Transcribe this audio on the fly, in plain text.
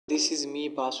this is me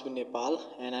Basu Nepal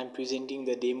and I'm presenting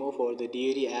the demo for the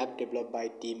Deary app developed by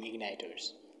Team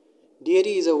Igniters.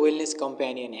 Deary is a wellness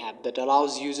companion app that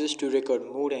allows users to record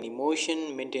mood and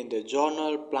emotion, maintain their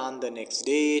journal, plan the next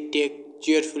day, take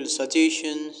cheerful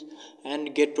suggestions,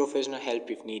 and get professional help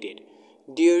if needed.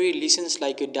 Deary listens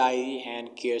like a diary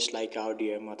and cares like our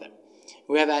dear mother.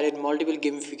 We have added multiple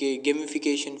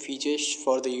gamification features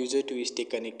for the user to stay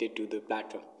connected to the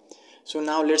platform. So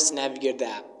now let's navigate the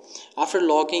app. After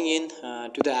logging in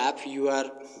to the app, you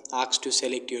are asked to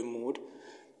select your mood.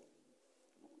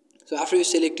 So after you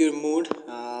select your mood,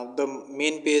 the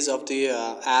main page of the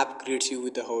app greets you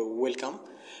with the welcome.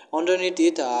 Underneath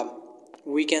it,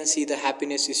 we can see the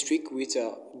happiness streak, which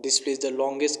displays the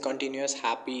longest continuous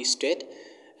happy state.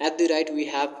 At the right, we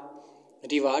have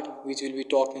reward, which we'll be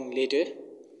talking later.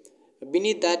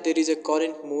 Beneath that, there is a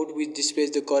current mood, which displays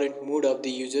the current mood of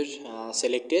the user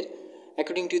selected.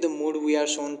 According to the mood, we are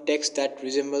shown text that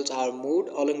resembles our mood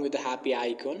along with the happy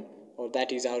icon, or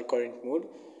that is our current mood.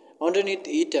 Underneath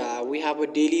it, we have a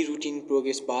daily routine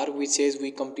progress bar which says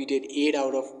we completed 8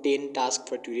 out of 10 tasks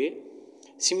for today.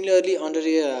 Similarly, under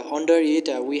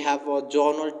it, we have a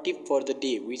journal tip for the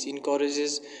day which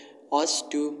encourages us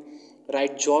to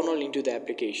write journal into the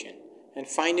application. And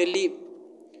finally,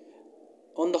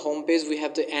 on the home page, we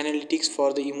have the analytics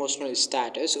for the emotional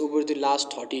status over the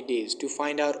last 30 days to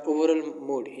find our overall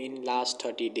mood in last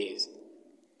 30 days.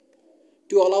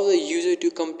 To allow the user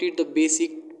to complete the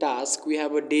basic task, we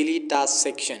have a daily task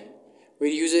section where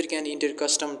user can enter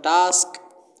custom task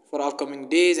for upcoming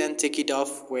days and check it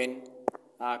off when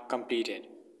completed.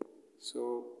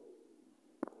 So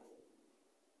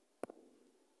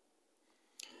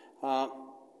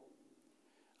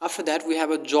after that, we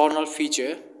have a journal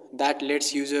feature that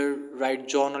lets user write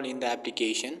journal in the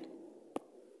application.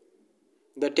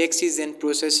 The text is then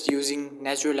processed using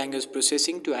natural language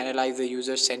processing to analyze the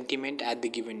user's sentiment at the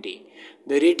given day.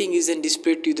 The rating is then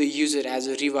displayed to the user as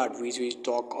a reward, which we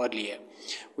talked earlier,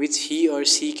 which he or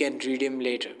she can redeem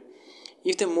later.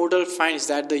 If the model finds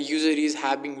that the user is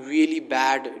having really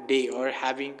bad day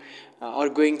or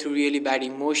going through really bad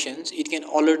emotions, it can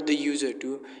alert the user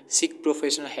to seek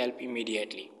professional help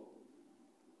immediately.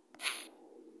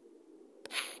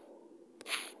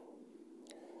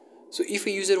 So if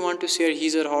a user want to share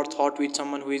his or her thought with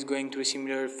someone who is going through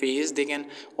similar phase, they can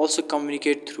also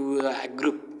communicate through a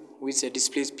group which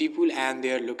displays people and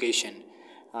their location.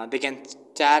 They can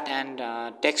chat and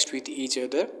text with each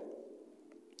other.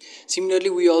 Similarly,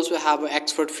 we also have an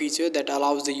expert feature that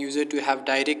allows the user to have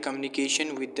direct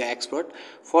communication with the expert.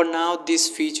 For now, this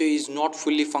feature is not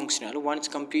fully functional. Once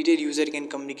completed, user can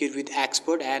communicate with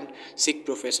expert and seek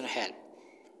professional help.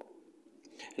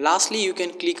 Lastly, you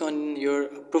can click on your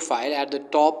profile at the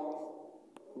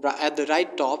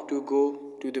right top to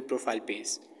go to the profile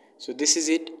page. So this is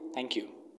it. Thank you.